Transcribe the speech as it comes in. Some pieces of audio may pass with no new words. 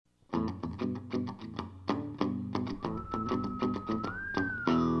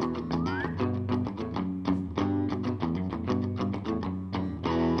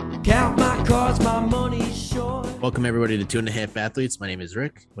Count my cards, my money's short. Welcome everybody to 2.5 Athletes. My name is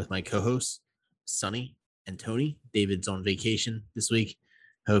Rick with my co-hosts Sonny and Tony. David's on vacation this week.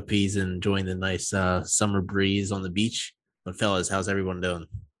 Hope he's enjoying the nice summer breeze on the beach. But fellas, how's everyone doing?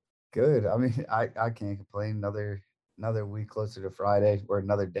 Good. I mean, I can't complain. Another week closer to Friday, or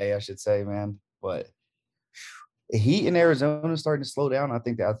another day, I should say, man. But the heat in Arizona is starting to slow down. I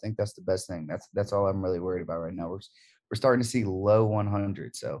think that's the best thing. That's all I'm really worried about right now. We're starting to see low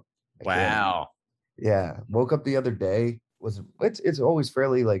 100. So Wow. yeah. Woke up the other day. It's always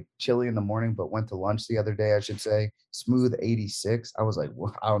fairly like chilly in the morning, but went to lunch the other day, I should say. Smooth 86. I was like,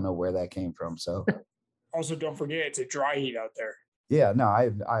 well, I don't know where that came from. So also, don't forget it's a dry heat out there. yeah, no, I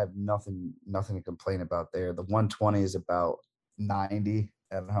have nothing to complain about there. The 120 is about 90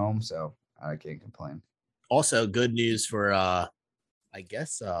 at home, so I can't complain. Also, good news for I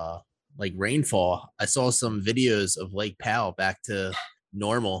guess like rainfall. I saw some videos of Lake Powell back to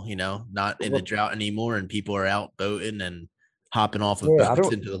normal, not in the drought anymore, and people are out boating and hopping off of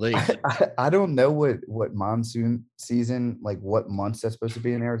boats into the lake. I don't know what monsoon season, like what months that's supposed to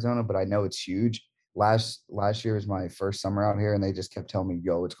be in Arizona, but I know it's huge. Last year was my first summer out here, and they just kept telling me,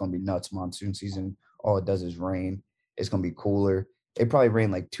 yo, it's going to be nuts monsoon season. All it does is rain. It's going to be cooler. It probably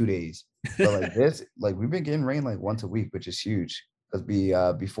rained like 2 days. But like this, like we've been getting rain like once a week, which is huge. Because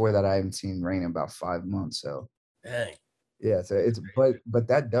before that, I haven't seen rain in about 5 months. So dang. Yeah, so but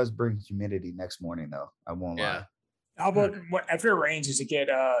that does bring humidity next morning though. I won't lie. How about after it rains, does it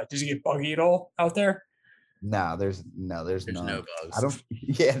get buggy at all out there? No, there's no bugs. I don't.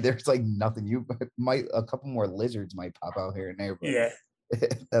 Yeah, there's like nothing. A couple more lizards might pop out here and there, but yeah,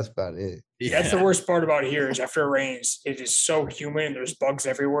 that's about it. Yeah. That's the worst part about here is after it rains, it is so humid and there's bugs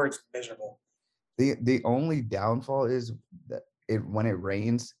everywhere. It's miserable. The only downfall is that when it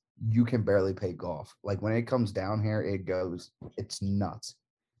rains, you can barely play golf. Like when it comes down here, it's nuts,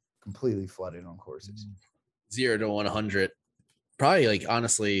 completely flooded on courses. 0 to 100, probably like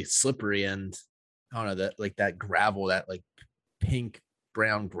honestly slippery, and I don't know, that like that gravel, that like pink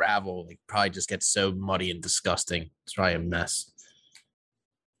brown gravel, like probably just gets so muddy and disgusting. It's probably a mess.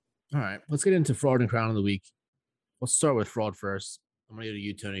 All right, let's get into fraud and crown of the week. Let's start with fraud first. I'm gonna go to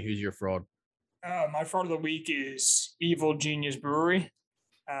you, Tony. Who's your fraud? My fraud of the week is Evil Genius Brewery.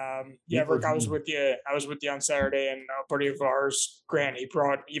 Rick, I was with you on Saturday, and a buddy of ours, Grant, he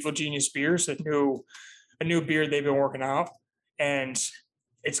brought Evil Genius beers, a new beer they've been working out, and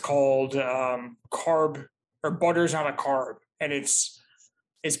it's called carb or butter's not a carb, and it's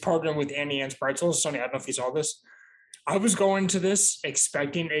partnered with Annie Ann's Pretzels. Sonny, I don't know if you saw this. I was going to this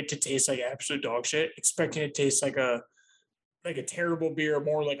expecting it to taste like absolute dog shit, expecting it to taste like a terrible beer,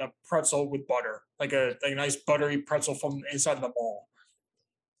 more like a pretzel with butter, like a nice buttery pretzel from inside the mall.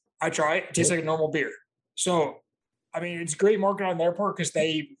 I try it. It tastes like a normal beer. So, I mean, it's great marketing on their part because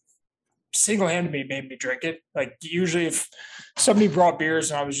they single-handedly made me drink it. Like usually if somebody brought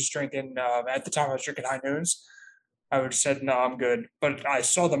beers and I was just drinking, at the time I was drinking High Noons, I would have said, no, I'm good. But I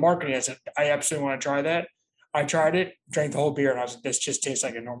saw the marketing. I said, I absolutely want to try that. I tried it, drank the whole beer, and I was like, this just tastes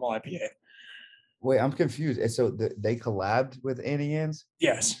like a normal IPA. Wait, I'm confused. And so they collabed with Annie Ann's?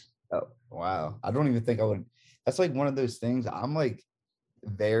 Yes. Oh, wow. I don't even think I would. That's like one of those things. I'm like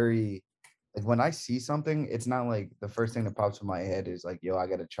very, like when I see something, it's not like the first thing that pops in my head is like, yo, I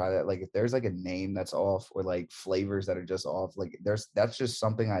got to try that. Like if there's like a name that's off or like flavors that are just off, like that's just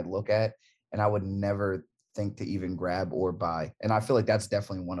something I look at and I would never think to even grab or buy. And I feel like that's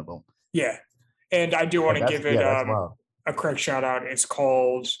definitely one of them. Yeah. And I do want to give it a correct shout out. It's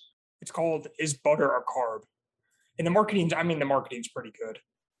called Is Butter a Carb? And the marketing's pretty good.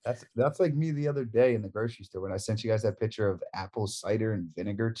 That's like me the other day in the grocery store when I sent you guys that picture of apple cider and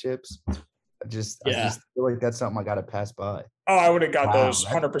vinegar chips. I just feel like that's something I got to pass by. Oh, I would have got those.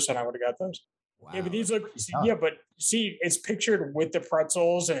 100%. I would have got those. Wow, yeah, but these look. But see, it's pictured with the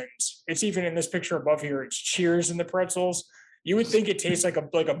pretzels, and it's even in this picture above here. It's Cheers in the pretzels. You would think it tastes like a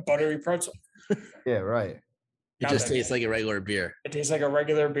buttery pretzel. Yeah, right. It just tastes like a regular beer. It tastes like a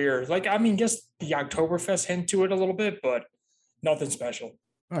regular beer. Like, I mean, guess the Oktoberfest hint to it a little bit, but nothing special.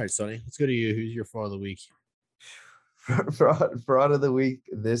 All right, Sonny, let's go to you. Who's your fraud of the week? Fraud of the week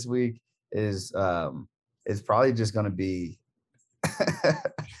this week is probably just going to be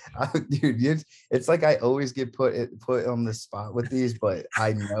dude, it's like I always get put on the spot with these, but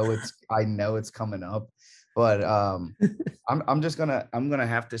I know it's coming up. But I'm gonna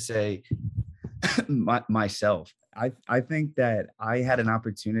have to say myself. I think that I had an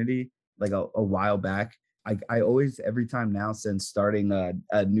opportunity like a while back. I always, every time now since starting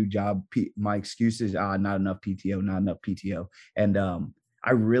a new job, my excuse is not enough PTO. And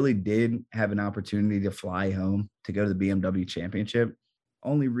I really did have an opportunity to fly home to go to the BMW championship.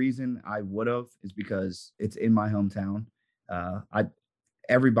 Only reason I would have is because it's in my hometown.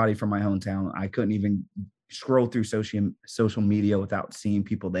 Everybody from my hometown, I couldn't even scroll through social media without seeing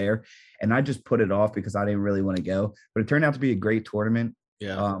people there. And I just put it off because I didn't really want to go. But it turned out to be a great tournament.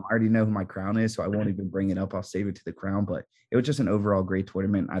 Yeah. I already know who my crown is, so I won't even bring it up. I'll save it to the crown. But it was just an overall great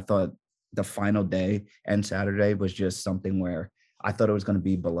tournament. I thought the final day and Saturday was just something where I thought it was going to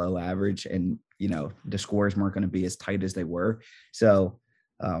be below average, and the scores weren't going to be as tight as they were. So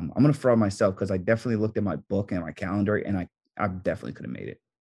I'm going to fraud myself because I definitely looked at my book and my calendar, and I definitely could have made it.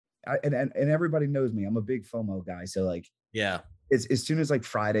 And everybody knows me. I'm a big FOMO guy. So like, yeah, as soon as like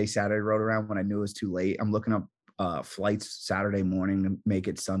Friday, Saturday rolled around, when I knew it was too late, I'm looking up flights Saturday morning to make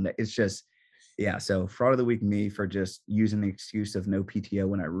it Sunday. It's just, yeah. So fraud of the week, me, for just using the excuse of no PTO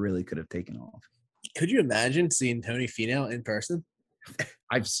when I really could have taken off. Could you imagine seeing Tony Finau in person?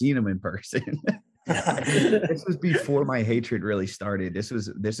 I've seen him in person. This was before my hatred really started. This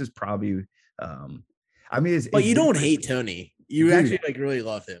is probably, but you don't hate Tony. You actually like really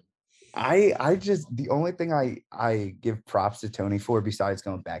love him. I just, the only thing I give props to Tony for, besides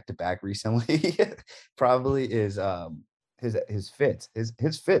going back to back recently, probably is his fits.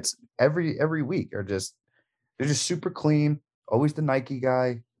 His fits every week are just, they're just super clean. Always the Nike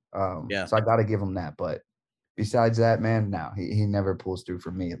guy. Yeah. So I got to give him that. But besides that, man, no, he never pulls through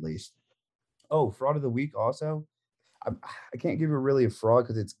for me, at least. Oh, fraud of the week also. I can't give you really a fraud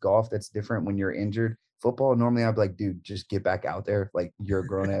because it's golf. That's different when you're injured. Football, normally I'd be like, dude, just get back out there. Like, you're a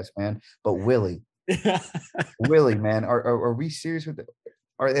grown ass man. But Willie, man, are we serious with it?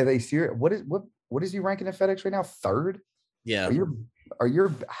 Are they serious? What is he ranking at FedEx right now? Third? Yeah. Are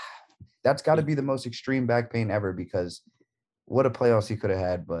you? That's got to be the most extreme back pain ever, because what a playoffs he could have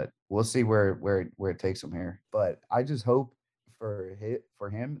had. But we'll see where it takes him here. But I just hope for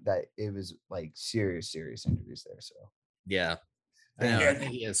him that it was like serious injuries there. So yeah, I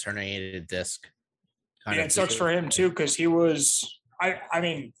think he has herniated disc. Yeah, it sucks for him too, because he was. I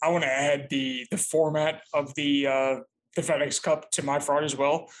mean, I want to add the format of the FedEx Cup to my fraud as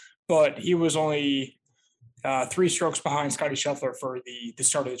well, but he was only 3 strokes behind Scotty Scheffler for the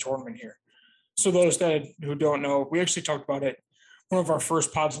start of the tournament here. So those who don't know, we actually talked about it one of our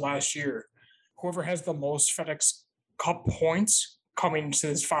first pods last year. Whoever has the most FedEx Cup points coming into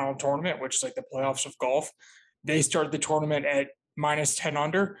this final tournament, which is like the playoffs of golf, they start the tournament at minus 10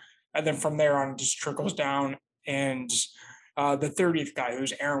 under. And then from there on, it just trickles down. And the 30th guy,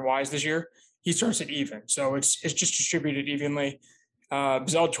 who's Aaron Wise this year, he starts at even. So it's just distributed evenly.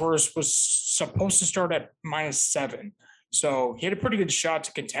 Zalatoris was supposed to start at minus 7. So he had a pretty good shot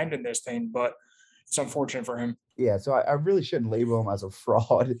to contend in this thing, but it's unfortunate for him. Yeah, so I really shouldn't label him as a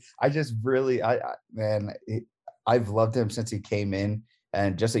fraud. I just really, I've loved him since he came in,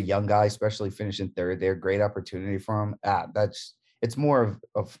 and just a young guy, especially finishing third there. Great opportunity for him. It's more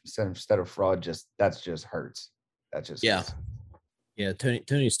of instead of fraud, that just hurts. That just hurts. Yeah.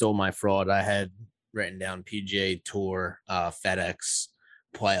 Tony stole my fraud. I had written down PGA Tour, FedEx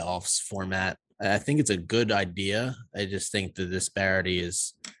playoffs format. I think it's a good idea. I just think the disparity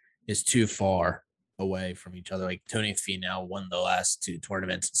is too far away from each other. Like Tony Finau won the last 2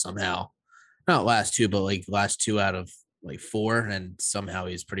 tournaments somehow. Not last 2, but like last 2 out of like 4, and somehow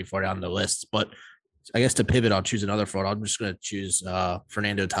he's pretty far down the list. But I guess to pivot, I'll choose another fraud. I'm just going to choose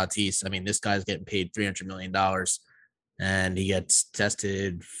Fernando Tatis. I mean, this guy's getting paid $300 million, and he gets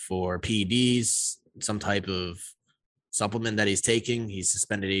tested for PEDs, some type of supplement that he's taking. He's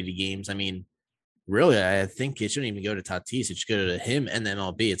suspended 80 games. I mean, really, I think it shouldn't even go to Tatis. It should go to him and the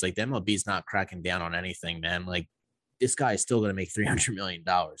MLB. It's like the MLB's not cracking down on anything, man. Like, this guy is still going to make $300 million,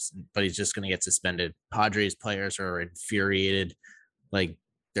 but he's just going to get suspended. Padres players are infuriated. Like,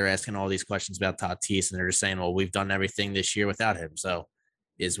 they're asking all these questions about Tatis, and they're just saying, well, we've done everything this year without him. So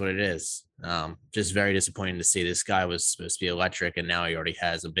is what it is. Just very disappointing to see. This guy was supposed to be electric, and now he already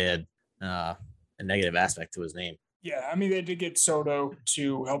has a negative aspect to his name. Yeah, I mean, they did get Soto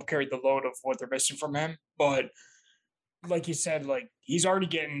to help carry the load of what they're missing from him. But like you said, like, he's already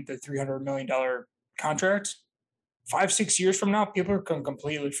getting the $300 million contract. 5-6 years from now, people are going to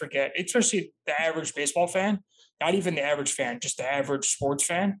completely forget, especially the average baseball fan, not even the average fan, just the average sports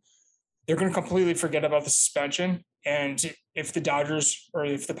fan. They're going to completely forget about the suspension. And if the Dodgers or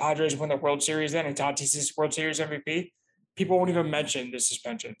if the Padres win the World Series then and Tatis is World Series MVP, people won't even mention the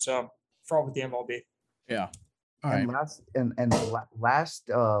suspension. So, fraud with the MLB. Yeah. All and right.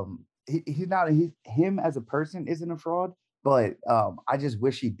 He's not him as a person isn't a fraud, but I just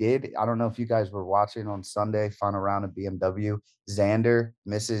wish he did. I don't know if you guys were watching on Sunday, final round of BMW. Xander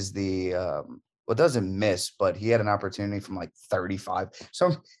misses the doesn't miss, but he had an opportunity from like 35.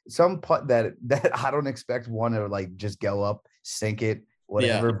 Some putt that I don't expect one to like just go up, sink it,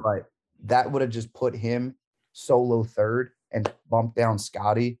 whatever. But that would have just put him solo third and bumped down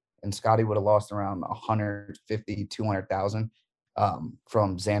Scotty, and Scotty would have lost around 150, 200,000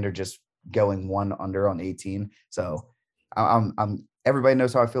 from Xander just going one under on 18. So I'm everybody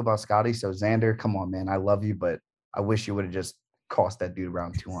knows how I feel about Scotty. So Xander, come on, man. I love you, but I wish you would have just cost that dude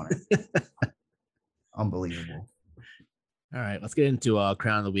around 200. Unbelievable. All right, let's get into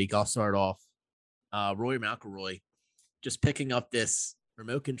Crown of the Week. I'll start off. Rory McIlroy just picking up this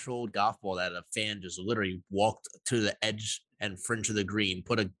remote-controlled golf ball that a fan just literally walked to the edge and fringe of the green,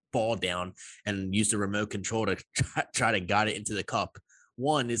 put a ball down, and used the remote control to try to guide it into the cup.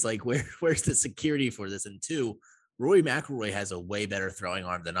 One is like, where's the security for this? And two, Rory McIlroy has a way better throwing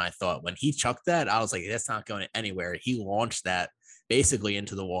arm than I thought. When he chucked that, I was like, that's not going anywhere. He launched that basically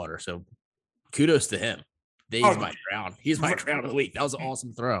into the water. So kudos to him. He's my crown. He's my crown of the week. That was an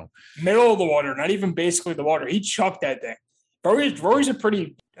awesome throw. Middle of the water, not even basically the water. He chucked that thing. Rory's a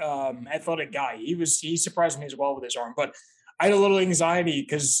pretty athletic guy. He surprised me as well with his arm. But I had a little anxiety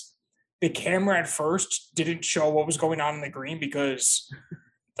because the camera at first didn't show what was going on in the green because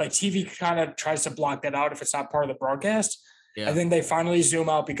like TV kind of tries to block that out if it's not part of the broadcast. Yeah. And then they finally zoom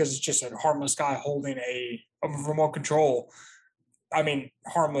out because it's just a harmless guy holding a remote control. I mean,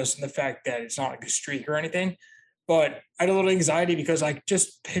 harmless in the fact that it's not like a streak or anything. But I had a little anxiety because I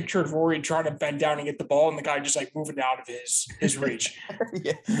just pictured Rory trying to bend down and get the ball and the guy just like moving out of his reach.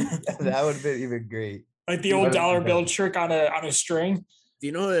 Yeah, that would have been even great. Like the old dollar bill trick on a string. Do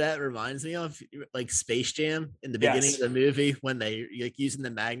you know what that reminds me of? Like Space Jam in the beginning of the movie when they like using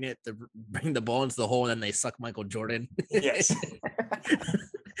the magnet to bring the ball into the hole and then they suck Michael Jordan. Yes.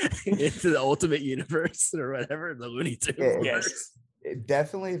 Into the ultimate universe or whatever, the Looney Tunes. Yes.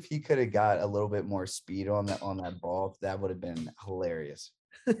 Definitely, if he could have got a little bit more speed on that ball, that would have been hilarious.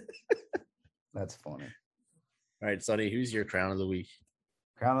 That's funny. All right, Sonny, who's your crown of the week?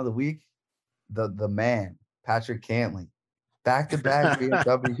 Crown of the week, the man, Patrick Cantlay. Back-to-back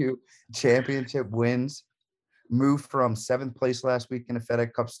BMW championship wins. Moved from 7th place last week in the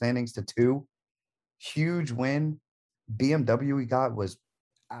FedEx Cup standings to 2. Huge win. BMW he got was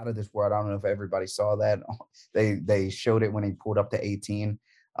out of this world. I don't know if everybody saw that. They showed it when he pulled up to 18.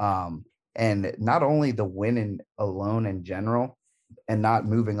 And not only the winning alone in general and not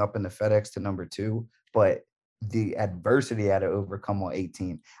moving up in the FedEx to number 2, but the adversity he had to overcome on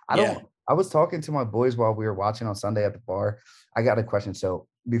 18. I was talking to my boys while we were watching on Sunday at the bar. I got a question. So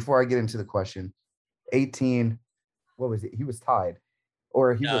before I get into the question, 18, what was it? He was tied,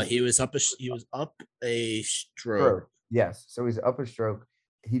 or he was up a stroke. Yes, so he's up a stroke.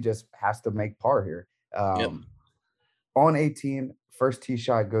 He just has to make par here. On 18, first tee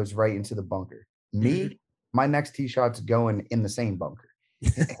shot goes right into the bunker. My next tee shot's going in the same bunker.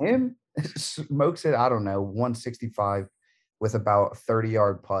 Him smokes it, I don't know, 165 with about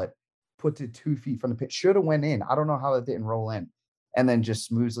 30-yard putt. Puts it 2 feet from the pin. Should have went in. I don't know how it didn't roll in. And then just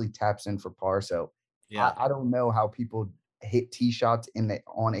smoothly taps in for par. So I don't know how people hit tee shots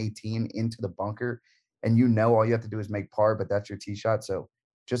on 18 into the bunker. And all you have to do is make par, but that's your tee shot. So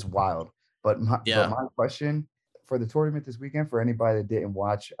just wild. But my question for the tournament this weekend, for anybody that didn't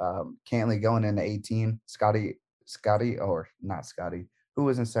watch, Cantlay going into 18, Scotty, or not Scotty, who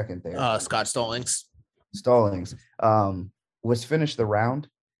was in second there? Scott Stallings. Was finished the round.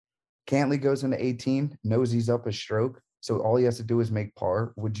 Cantlay goes into 18, knows he's up a stroke, so all he has to do is make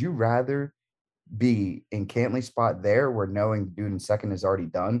par. Would you rather be in Cantlay's spot there where knowing the dude in second is already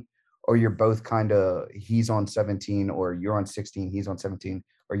done, or you're both kind of he's on 17 or you're on 16, he's on 17,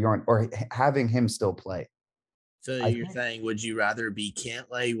 or having him still play? So you're saying, would you rather be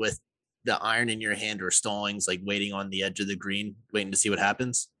Cantlay with the iron in your hand or Stallings like waiting on the edge of the green, waiting to see what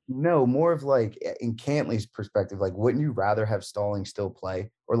happens? No, more of like in Cantlay's perspective, like wouldn't you rather have Stallings still play,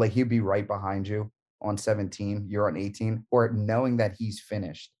 or like he'd be right behind you on 17, you're on 18, or knowing that he's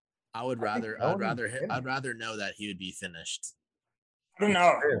finished? I'd rather know that he would be finished. I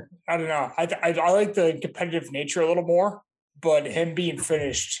don't know. I like the competitive nature a little more, but him being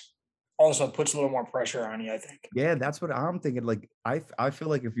finished also puts a little more pressure on you, I think. Yeah, that's what I'm thinking. Like I feel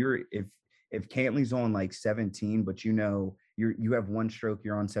like if Cantlay's on like 17, but you have one stroke,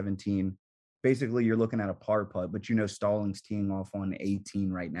 you're on 17. Basically, you're looking at a par putt, but Stallings teeing off on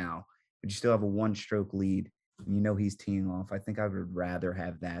 18 right now, but you still have a one stroke lead. And he's teeing off. I think I would rather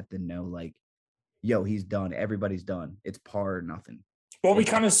have that than know like, he's done. Everybody's done. It's par or nothing. Well, we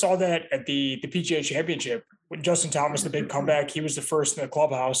kind of saw that at the PGA Championship when Justin Thomas, the big comeback, he was the first in the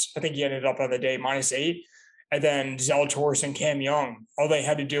clubhouse. I think he ended up on the day -8. And then Zalatoris and Cam Young, all they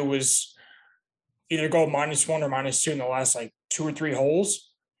had to do was either go -1 or -2 in the last like 2 or 3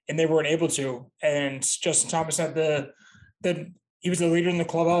 holes, and they weren't able to. And Justin Thomas had the he was the leader in the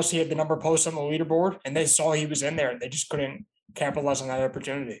clubhouse. He had the number posted on the leaderboard, and they saw he was in there, and they just couldn't capitalize on that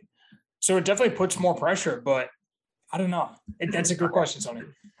opportunity. So it definitely puts more pressure, but I don't know. That's a good question, Sonny.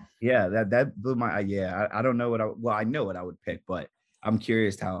 Yeah, that blew my I don't know what I know what I would pick, but I'm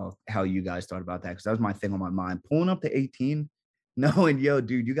curious how you guys thought about that, because that was my thing on my mind. Pulling up to 18, knowing, yo,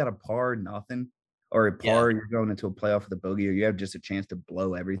 dude, you got a par nothing, or a par you're going into a playoff with a bogey, or you have just a chance to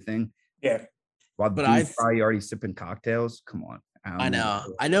blow everything. Yeah. While But dude's probably already sipping cocktails. Come on.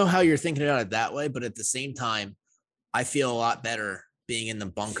 I know how you're thinking about it that way, but at the same time, I feel a lot better being in the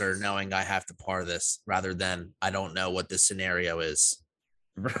bunker knowing I have to par this rather than I don't know what the scenario is.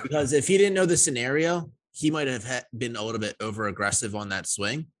 Because if he didn't know the scenario, he might have been a little bit over aggressive on that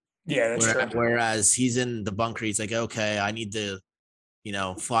swing. Yeah, that's true. Whereas he's in the bunker, he's like, okay, I need to,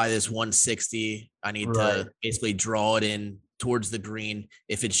 fly this 160. I need to basically draw it in towards the green.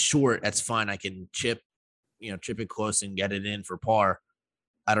 If it's short, that's fine. I can chip it close and get it in for par.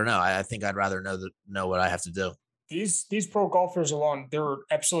 I don't know. I think I'd rather know what I have to do. These pro golfers alone, they're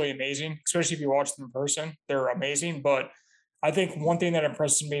absolutely amazing, especially if you watch them in person. They're amazing. But I think one thing that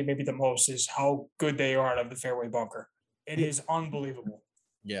impresses me maybe the most is how good they are out of the fairway bunker. It is unbelievable.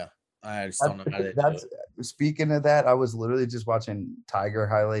 Yeah. I just don't know how to that's speaking of that, I was literally just watching Tiger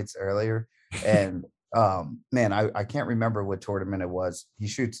highlights earlier, and man, I can't remember what tournament it was. He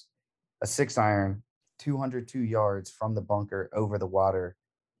shoots a 6-iron 202 yards from the bunker over the water.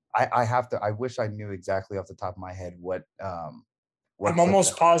 I wish I knew exactly off the top of my head what I'm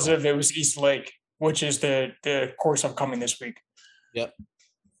almost positive it was East Lake, which is the course upcoming this week. Yep.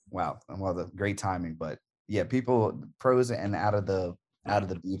 Wow. Well, the great timing, but yeah, people pros and out of the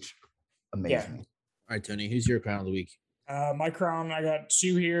beach amaze me. All right, Tony, who's your crown of the week? My crown, I got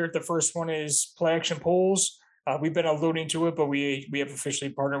 2 here. The first one is Play Action Pools. We've been alluding to it, but we have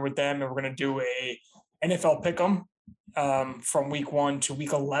officially partnered with them, and we're going to do a NFL pick'em from week 1 to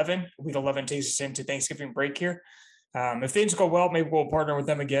week 11. Week 11 takes us into Thanksgiving break here. If things go well, maybe we'll partner with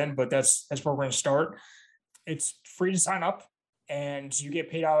them again, but that's where we're going to start. It's free to sign up, and you get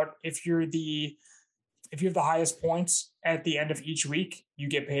paid out if you have the highest points at the end of each week, you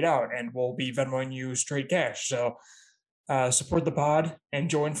get paid out, and we'll be Venmoing you straight cash. So support the pod and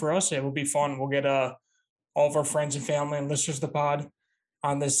join for us. It will be fun. We'll get all of our friends and family and listeners of the pod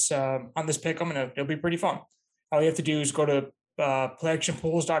on this pick'em, and it'll be pretty fun. All you have to do is go to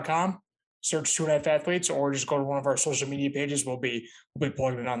playactionpools.com, search 2.5 athletes, or just go to one of our social media pages. We'll be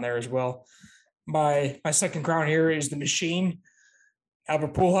plugging it on there as well. My second crown here is the machine,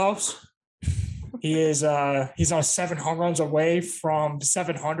 Albert Pujols. He's on 7 home runs away from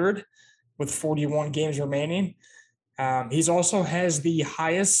 700 with 41 games remaining. He's also has the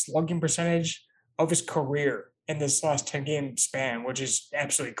highest slugging percentage of his career in this last 10-game span, which is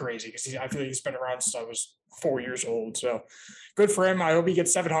absolutely crazy because I feel like he's been around since I was 4 years old. So good for him. I hope he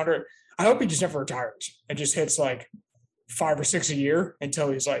gets 700. I hope he just never retires and just hits like 5 or 6 a year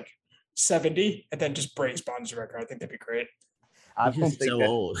until he's like 70 and then just breaks Bond's record. I think that'd be great. I don't think so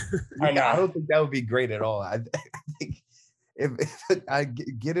old. I don't think that would be great at all. I think if I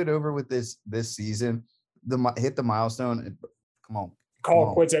get it over with this season, hit the milestone. Come on,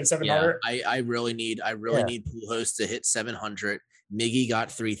 call quits at 700. Yeah, I really need Pujols to hit 700. Miggy got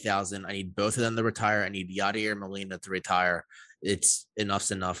 3,000. I need both of them to retire. I need Yadier Molina to retire. It's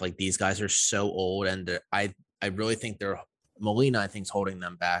enough's enough. Like, these guys are so old, and I really think Molina, I think, is holding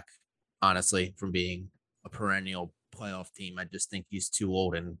them back, honestly, from being a perennial playoff team. I just think he's too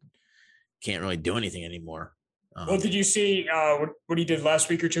old and can't really do anything anymore. Well, did you see what he did last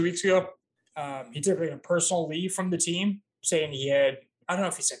week or 2 weeks ago? He took like a personal leave from the team, saying he had, I don't know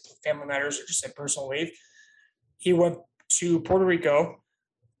if he said family matters or just said personal leave. He went to Puerto Rico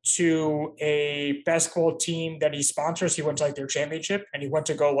to a basketball team that he sponsors. He went to like their championship, and he went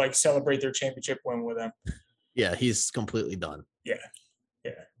to go like celebrate their championship win with them. Yeah, he's completely done. Yeah.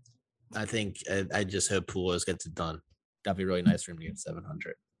 I think I just hope Pujols gets it done. That'd be really nice for him to get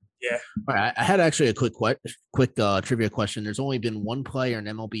 700. Yeah. All right. I had actually a quick trivia question. There's only been one player in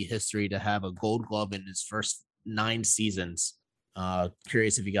MLB history to have a Gold Glove in his first 9 seasons.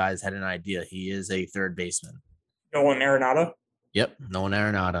 Curious if you guys had an idea. He is a third baseman. Nolan Arenado. Yep, Nolan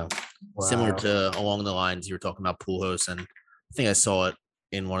Arenado. Wow. Similar to along the lines you were talking about Pujols, and I think I saw it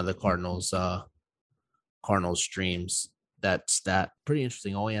in one of the Cardinals streams. That stat, pretty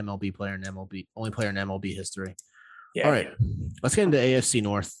interesting. Only player in MLB history. Yeah. All right, let's get into AFC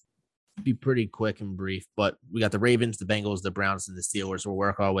North. Be pretty quick and brief, but we got the Ravens, the Bengals, the Browns, and the Steelers. We'll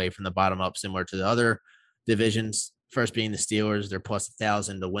work our way from the bottom up, similar to the other divisions. First being the Steelers, they're plus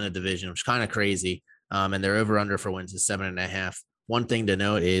 1,000 to win a division, which is kind of crazy. And their over under for wins is 7.5. one thing to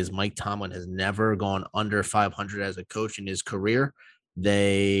note is Mike Tomlin has never gone under 500 as a coach in his career.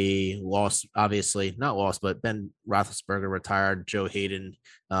 They lost, obviously not lost, but Ben Roethlisberger retired, Joe Hayden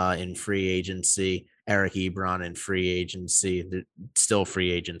in free agency, Eric Ebron in free agency, they're still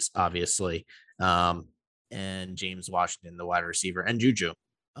free agents, obviously, and James Washington, the wide receiver, and Juju.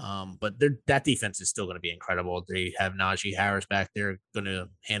 But that defense is still going to be incredible. They have Najee Harris back there going to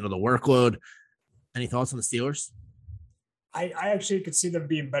handle the workload. Any thoughts on the Steelers? I actually could see them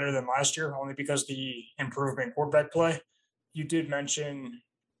being better than last year, only because the improvement quarterback play. You did mention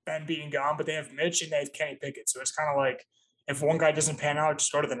Ben being gone, but they have Mitch and they have Kenny Pickett. So it's kind of like if one guy doesn't pan out,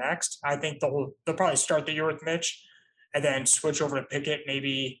 just go to the next. I think they'll probably start the year with Mitch and then switch over to Pickett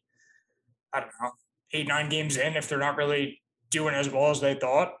maybe, I don't know, 8-9 games in if they're not really doing as well as they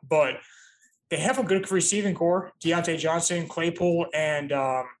thought. But they have a good receiving core. Deontay Johnson, Claypool, and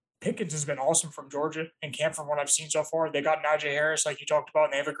Pickens has been awesome from Georgia and camp from what I've seen so far. They got Najee Harris, like you talked about,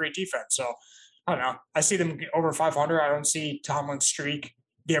 and they have a great defense. So I don't know. I see them over 500. I don't see Tomlin's streak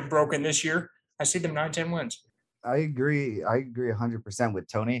getting broken this year. I see them 9-10 wins. I agree 100%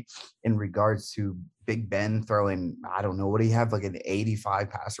 with Tony in regards to Big Ben throwing, I don't know, what do you have, like an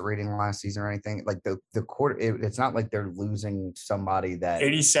 85 passer rating last season or anything? Like the quarter, it's not like they're losing somebody that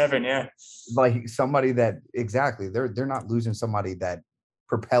 87, yeah. Like somebody that exactly they're not losing somebody that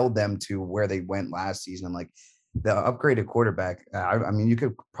propelled them to where they went last season. Like the upgraded quarterback, I mean, you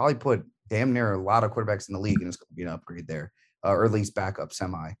could probably put damn near a lot of quarterbacks in the league and it's going to be an upgrade there, or at least backup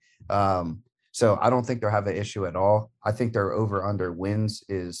semi. So I don't think they'll have an issue at all. I think their over-under wins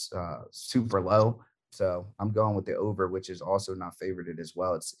is super low. So I'm going with the over, which is also not favorited as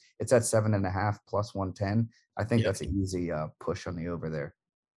well. It's at 7.5 plus 110. I think that's an easy push on the over there.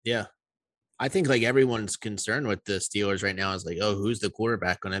 Yeah. I think like everyone's concerned with the Steelers right now is like, oh, who's the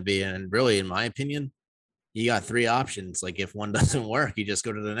quarterback going to be? And really, in my opinion, you got three options. Like if one doesn't work, you just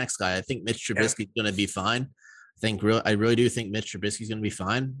go to the next guy. I think Mitch Trubisky's going to be fine. I really do think Mitch Trubisky's going to be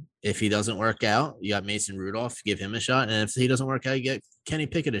fine. If he doesn't work out, you got Mason Rudolph, give him a shot. And if he doesn't work out, you get Kenny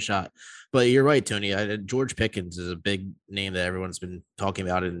Pickett a shot. But you're right, Tony. George Pickens is a big name that everyone's been talking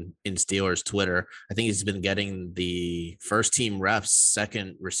about in Steelers Twitter. I think he's been getting the first team reps,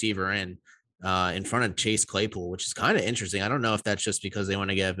 second receiver in front of Chase Claypool, which is kind of interesting. I don't know if that's just because they want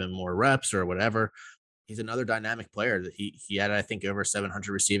to give him more reps or whatever. He's another dynamic player that he had, I think, over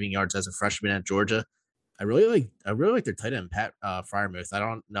 700 receiving yards as a freshman at Georgia. I really like their tight end, Pat Freiermuth. I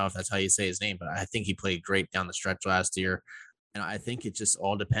don't know if that's how you say his name, but I think he played great down the stretch last year. And I think it just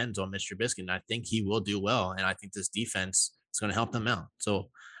all depends on Mr. Trubisky. And I think he will do well. And I think this defense is going to help them out. So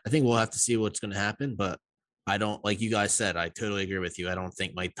I think we'll have to see what's going to happen. But I don't, like you guys said, I totally agree with you. I don't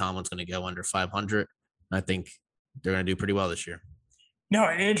think Mike Tomlin's going to go under 500. I think they're going to do pretty well this year. No,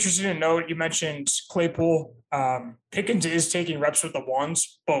 interesting to note, you mentioned Claypool. Pickens is taking reps with the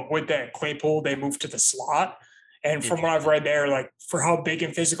ones, but with that Claypool, they moved to the slot. And from what I've read there, like for how big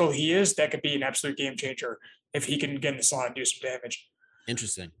and physical he is, that could be an absolute game changer if he can get in the slot and do some damage.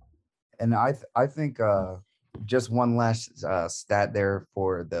 Interesting. And I think just one last stat there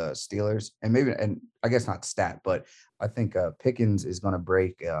for the Steelers, and I guess not stat, but I think Pickens is going to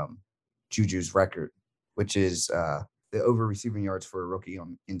break Juju's record, which is the over receiving yards for a rookie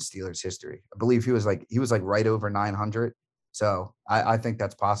in Steelers history. I believe he was like right over 900. So I think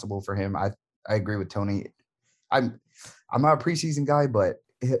that's possible for him. I agree with Tony. I'm not a preseason guy, but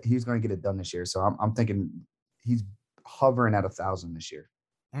he's going to get it done this year. So I'm thinking he's hovering at 1,000 this year.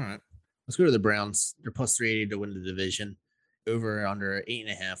 All right, let's go to the Browns. They're plus 380 to win the division. Over under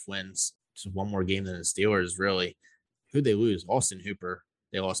 8.5 wins. Just one more game than the Steelers. Really, who'd they lose? Austin Hooper.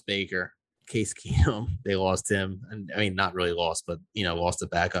 They lost Baker. Case Keenum, they lost him. And I mean, not really lost, but lost a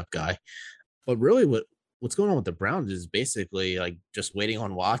backup guy. But really what's going on with the Browns is basically like just waiting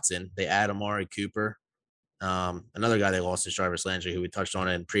on Watson. They add Amari Cooper. Another guy they lost is Jarvis Landry, who we touched on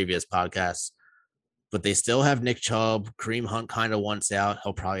in previous podcasts. But they still have Nick Chubb. Kareem Hunt kind of wants out.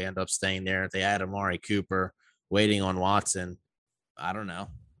 He'll probably end up staying there. They add Amari Cooper, waiting on Watson. I don't know.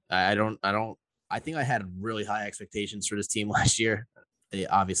 I think I had really high expectations for this team last year. They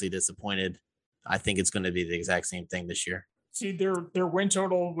obviously disappointed. I think it's going to be the exact same thing this year. See, their win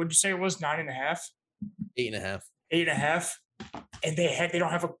total, would you say it was 9.5? 8.5. 8.5. And they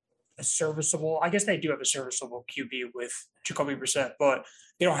don't have a serviceable, I guess they do have a serviceable QB with Jacoby Brissett, but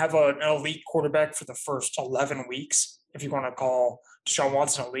they don't have an elite quarterback for the first 11 weeks, if you want to call Deshaun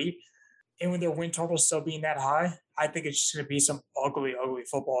Watson elite. And with their win total still being that high, I think it's just going to be some ugly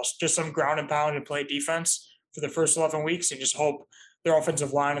football. Just some ground and pound and play defense for the first 11 weeks and just hope their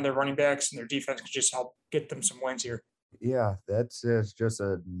offensive line and their running backs and their defense can just help get them some wins here. Yeah, that's just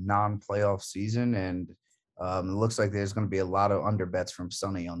a non-playoff season, and It looks like there's going to be a lot of under bets from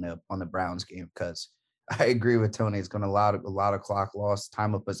Sonny on the Browns game because I agree with Tony. It's going to a lot of clock loss.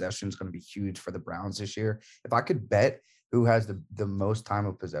 Time of possession is going to be huge for the Browns this year. If I could bet who has the most time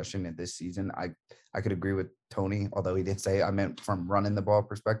of possession in this season, I could agree with Tony, although he did say I meant from running the ball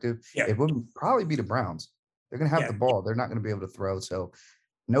perspective. Yeah. It would probably be the Browns. They're going to have the ball. They're not going to be able to throw. So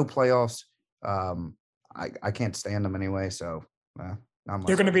no playoffs. I can't stand them anyway. So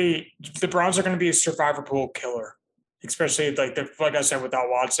they're going to be the Browns are going to be a survivor pool killer, especially like I said without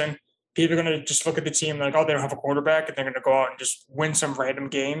Watson. People are going to just look at the team like, oh, they don't have a quarterback, and they're going to go out and just win some random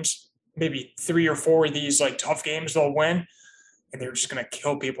games. Maybe 3 or 4 of these like tough games they'll win, and they're just going to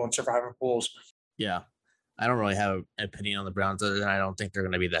kill people in survivor pools. Yeah, I don't really have an opinion on the Browns other than I don't think they're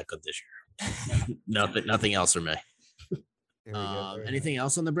going to be that good this year. Nothing else for me. Anything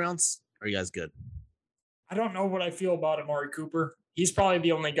else on the Browns? Are you guys good? I don't know what I feel about Amari Cooper. He's probably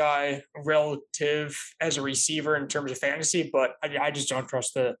the only guy relative as a receiver in terms of fantasy, but I just don't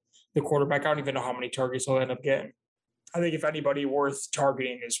trust the quarterback. I don't even know how many targets he'll end up getting. I think if anybody worth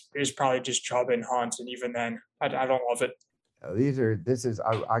targeting is probably just Chubb and Hunt, and even then, I don't love it.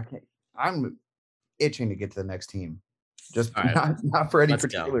 I'm itching to get to the next team. Just right. not for any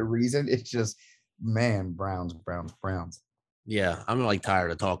particular reason. It's just, man, Browns. Yeah, I'm like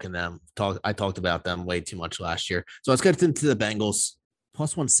tired of talking them. I talked about them way too much last year. So let's get into the Bengals.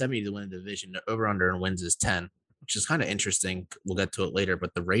 Plus 170 to win the division. The over-under and wins is 10, which is kind of interesting. We'll get to it later.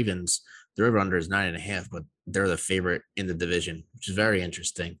 But the Ravens, their over-under is 9.5, but they're the favorite in the division, which is very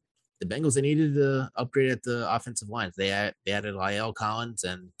interesting. The Bengals, they needed to upgrade at the offensive lines. They added La'el Collins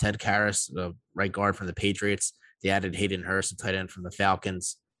and Ted Karras, the right guard from the Patriots. They added Hayden Hurst, a tight end from the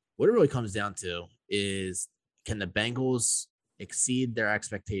Falcons. What it really comes down to is, can the Bengals exceed their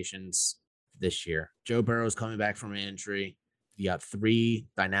expectations this year? Joe Burrow is coming back from an injury. You got 3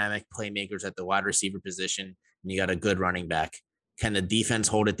 dynamic playmakers at the wide receiver position, and you got a good running back. Can the defense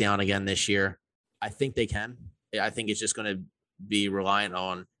hold it down again this year? I think they can. I think it's just going to be reliant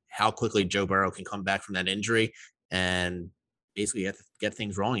on how quickly Joe Burrow can come back from that injury and basically get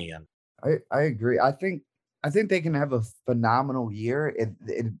things rolling again. I agree. I think they can have a phenomenal year.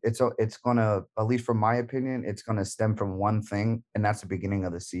 It's gonna, at least from my opinion, it's gonna stem from one thing, and that's the beginning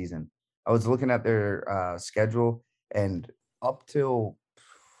of the season. I was looking at their schedule, and up till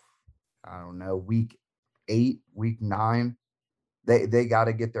week 8, week 9, they got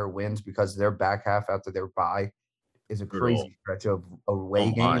to get their wins because their back half after their bye is a crazy stretch of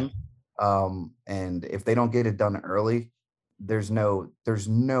away game. And if they don't get it done early, there's no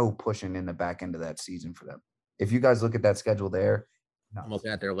pushing in the back end of that season for them. If you guys look at that schedule there, I'm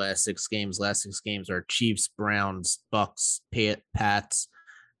looking at their last 6 games. Last 6 games are Chiefs, Browns, Bucks, Pats,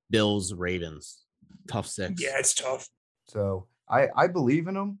 Bills, Ravens. Tough 6. Yeah, it's tough. So I believe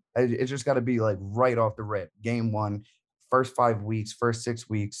in them. It's just got to be like right off the rip. Game 1, first 5 weeks, first 6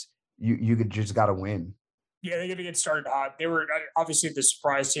 weeks, you could just got to win. Yeah, they're going to get started hot. They were obviously the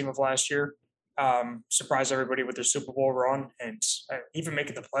surprise team of last year. Surprised everybody with their Super Bowl run and even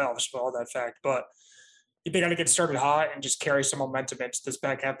making the playoffs for all that fact. But they got to get started hot and just carry some momentum into this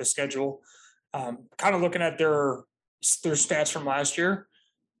back half of the schedule. Kind of looking at their stats from last year,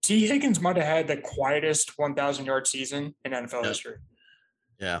 T. Higgins might have had the quietest 1,000-yard season in NFL history.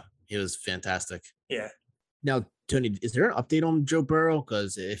 Yeah, he was fantastic. Yeah. Now, Tony, is there an update on Joe Burrow?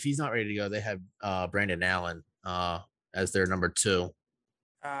 Because if he's not ready to go, they have Brandon Allen as their number 2.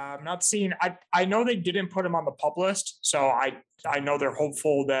 I'm not seeing. I know they didn't put him on the PUP list, so I know they're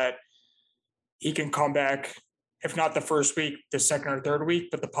hopeful that he can come back. If not the first week, the second or third week,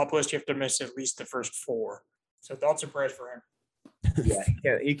 but the PUP list you have to miss at least the first 4. So thoughts and prayers for him.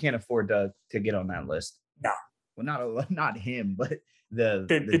 Yeah, he can't afford to get on that list. No, well, not him, but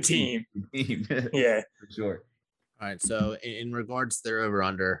the team. Yeah, for sure. All right. So in regards to their over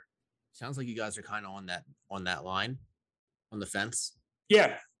under, sounds like you guys are kind of on that line, on the fence.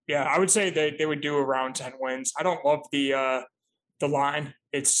 Yeah. I would say they would do around 10 wins. I don't love the line.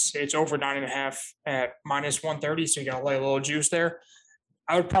 It's over 9.5 at -130, so you gotta lay a little juice there.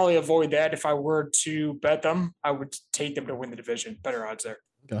 I would probably avoid that if I were to bet them. I would take them to win the division. Better odds there.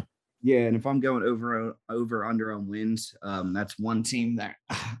 Okay. Yeah, and if I'm going over under on wins, that's one team that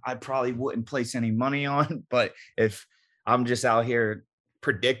I probably wouldn't place any money on. But if I'm just out here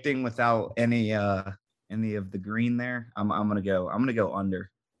predicting without any of the green there, I'm gonna go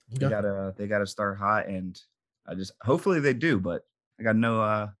under. Okay. They gotta start hot, and hopefully they do, but I got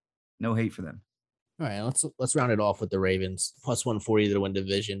no hate for them. All right, let's round it off with the Ravens. Plus 140 to win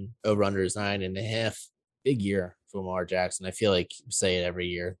division. Over under is 9.5. Big year for Lamar Jackson. I feel like you say it every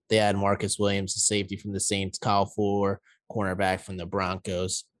year. They add Marcus Williams, the safety from the Saints, Kyle Fuller, cornerback from the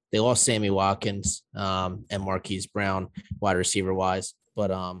Broncos. They lost Sammy Watkins and Marquise Brown, wide receiver wise,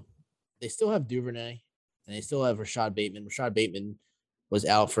 but they still have Duvernay and they still have Rashad Bateman. Rashad Bateman was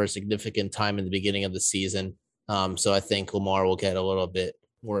out for a significant time in the beginning of the season. So I think Lamar will get a little bit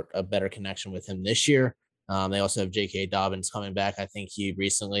more a better connection with him this year. They also have J.K. Dobbins coming back. I think he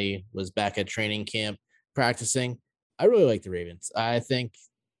recently was back at training camp practicing. I really like the Ravens. I think,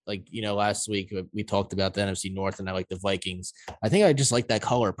 last week we talked about the NFC North and I like the Vikings. I think I just like that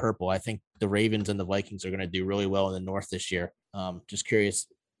color purple. I think the Ravens and the Vikings are going to do really well in the North this year. Just curious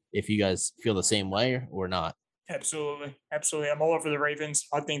if you guys feel the same way or not. Absolutely. I'm all over the Ravens.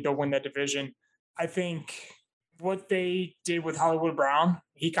 I think they'll win that division. I think what they did with Hollywood Brown,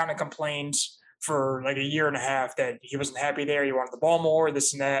 he kind of complained for like a year and a half that he wasn't happy there. He wanted the ball more,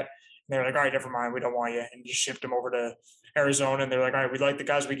 this and that. And they're like, all right, never mind. We don't want you. And just shipped him over to Arizona. And they're like, all right, we like the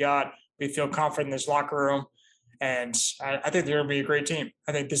guys we got. We feel confident in this locker room. And I think they're going to be a great team.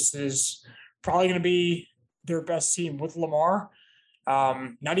 I think this is probably going to be their best team with Lamar.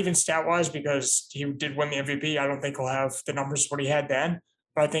 Not even stat-wise because he did win the MVP. I don't think he'll have the numbers what he had then.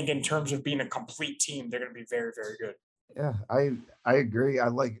 But I think in terms of being a complete team, they're going to be very, very good. Yeah, I agree. I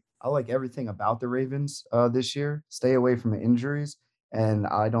like everything about the Ravens this year. Stay away from the injuries. And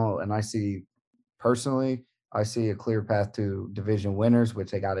I see personally, I see a clear path to division winners,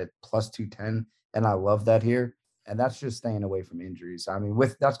 which they got at plus 210. And I love that here. And that's just staying away from injuries. I mean,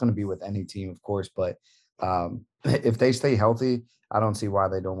 that's going to be with any team, of course. But if they stay healthy, I don't see why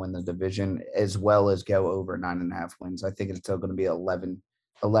they don't win the division as well as go over 9.5 wins. I think it's still going to be 11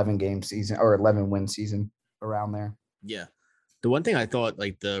 game season or 11 win season around there. Yeah. The one thing I thought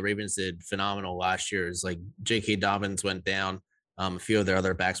like the Ravens did phenomenal last year is like J.K. Dobbins went down. A few of their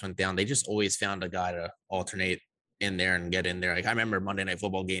other backs went down. They just always found a guy to alternate in there and get in there. Like I remember Monday Night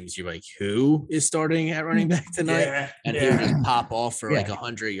Football games, you're like, who is starting at running back tonight? He would just pop off for like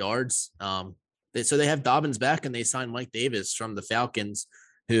 100 yards. So they have Dobbins back and they signed Mike Davis from the Falcons,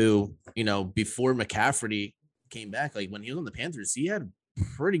 who, before McCaffrey came back, like when he was on the Panthers, he had a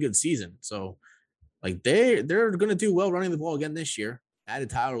pretty good season. So like they're going to do well running the ball again this year. Added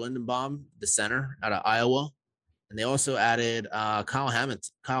Tyler Lindenbaum, the center out of Iowa. And they also added Kyle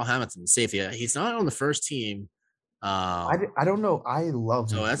Hamilton, safety. He's not on the first team. I don't know. I love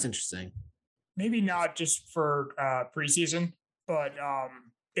him. So that's interesting. Maybe not just for preseason, but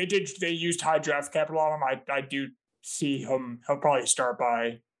they used high draft capital on him. I do see him. He'll probably start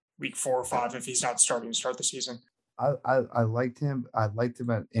by week 4 or 5 if he's not starting to start the season. I liked him. I liked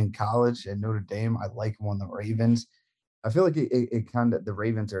him in college at Notre Dame. I like him on the Ravens. I feel like it kind of the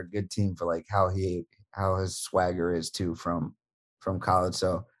Ravens are a good team for like how his swagger is too from college.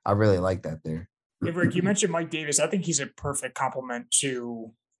 So I really like that there. Hey, Rick, you mentioned Mike Davis. I think he's a perfect complement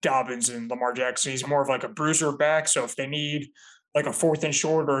to Dobbins and Lamar Jackson. He's more of like a bruiser back. So if they need like a 4th and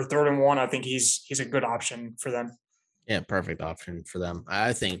short or a 3rd and 1, I think he's a good option for them. Yeah, perfect option for them.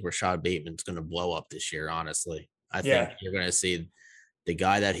 I think Rashad Bateman's going to blow up this year, honestly. I think you're going to see the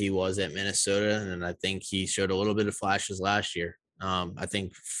guy that he was at Minnesota, and I think he showed a little bit of flashes last year. I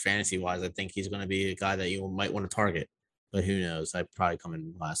think fantasy-wise, I think he's going to be a guy that you might want to target. But who knows? I probably come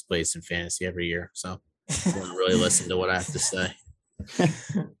in last place in fantasy every year, so I won't really listen to what I have to say.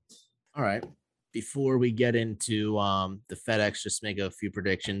 All right. Before we get into the FedEx, just make a few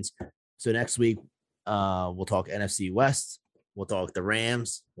predictions. So next week, we'll talk NFC West. We'll talk the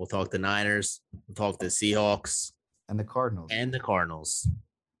Rams. We'll talk the Niners. We'll talk the Seahawks. And the Cardinals.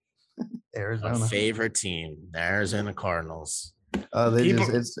 Arizona. Our favorite team, the Arizona Cardinals.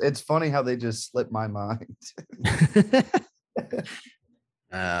 It's funny how they just slipped my mind.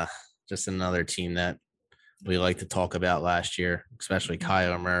 Just another team that we like to talk about last year, especially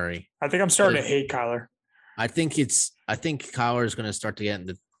Kyler Murray. I think I'm starting to hate Kyler. I think Kyler is going to start to get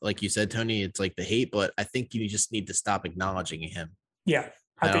into, like you said, Tony, it's like the hate, but I think you just need to stop acknowledging him. Yeah,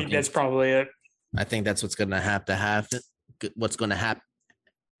 I think that's probably it. I think that's what's going to have to happen. What's going to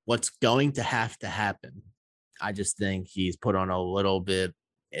have to happen. I just think he's put on a little bit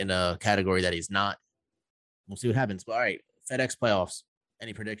in a category that he's not. We'll see what happens. But all right, FedEx playoffs.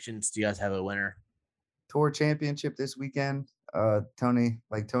 Any predictions? Do you guys have a winner? Tour championship this weekend. Tony,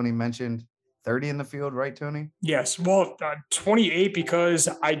 like Tony mentioned, 30 in the field, right, Tony? Yes. Well, 28 because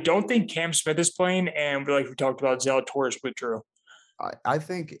I don't think Cam Smith is playing, and like we talked about, Zalatoris withdrew. I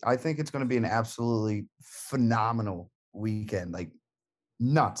think it's going to be an absolutely phenomenal weekend, like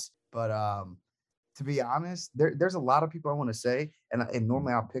nuts. But to be honest, there's a lot of people I want to say, and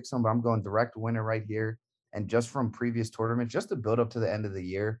normally I'll pick some, but I'm going direct winner right here. And just from previous tournaments, just to build up to the end of the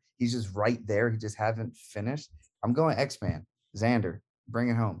year, he's just right there. He just hasn't finished. I'm going X-Man, Xander, bring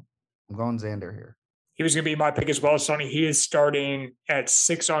it home. I'm going Xander here. he was going to be my pick as well, Sonny. He is starting at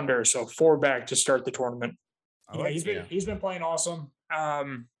 6 under, so 4 back to start the tournament. He's been playing awesome. I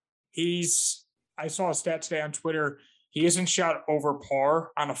saw a stat today on Twitter. He hasn't shot over par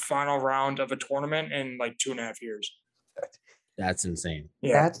on a final round of a tournament in like 2.5 years. That's insane.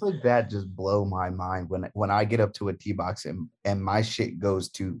 Yeah. That's like that just blow my mind when I get up to a tee box and my shit goes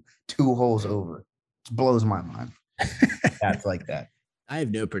to 2 holes over. It blows my mind. That's like that. I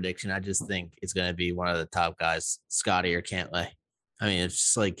have no prediction. I just think it's going to be one of the top guys, Scotty or Cantlay. I mean, it's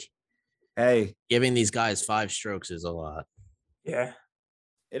just like, Hey, giving these guys 5 strokes is a lot. Yeah.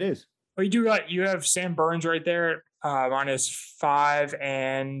 it is. Well, you have Sam Burns right there, -5,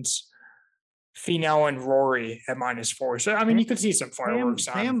 and Finau and Rory at -4. So I mean, you could see some fireworks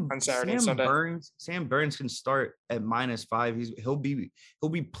on Saturday and Sunday. Sam Burns can start at -5. He'll be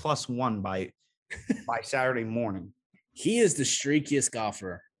 +1 by Saturday morning. He is the streakiest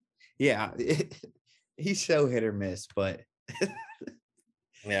golfer. Yeah, he's so hit or miss, but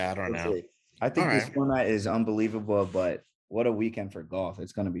Yeah, I don't know. I think All this right. format is unbelievable, but what a weekend for golf.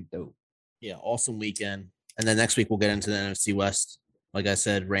 It's going to be dope. Yeah, awesome weekend. And then next week we'll get into the NFC West. Like I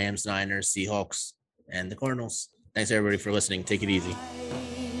said, Rams, Niners, Seahawks, and the Cardinals. Thanks everybody for listening. Take it easy.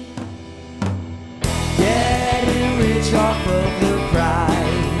 Getting rich off of the pride.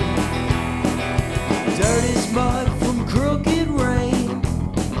 Dirt is mud from crooked rain.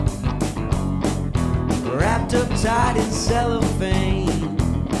 Wrapped up tight in cellophane.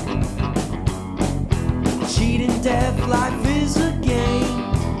 Cheating death, life is a game.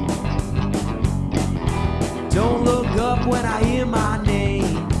 Don't look up when I hear my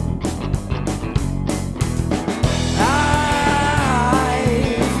name.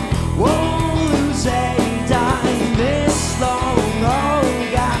 I won't lose a dime this long. Oh,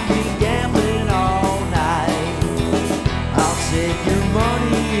 got me gambling all night. I'll take your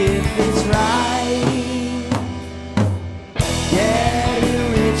money if it's right. Getting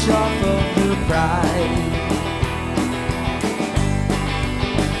rich off of the pride.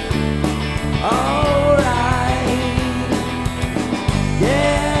 Alright,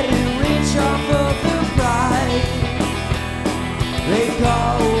 getting rich off of the pride. They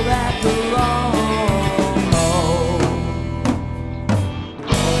call that the long haul.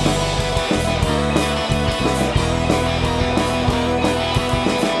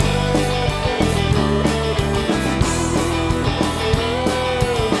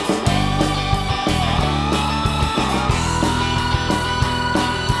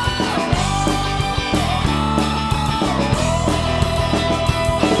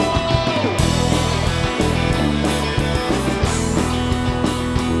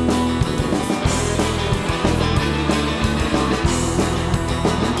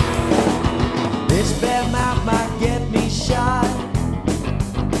 This bad mouth might get me shot.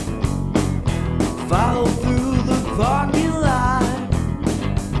 Follow through the parking lot.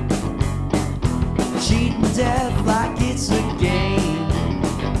 Cheating death like it's a game.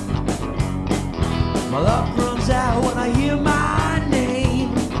 My luck runs out when I hear my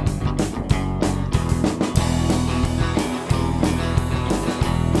name.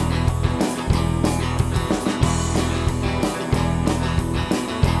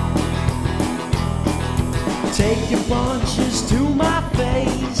 Taking punches to my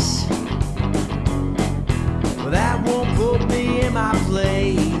face, but that won't put me in my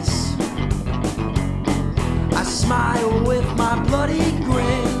place. I smile with my bloody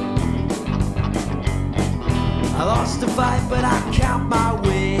grin. I lost the fight, but I count my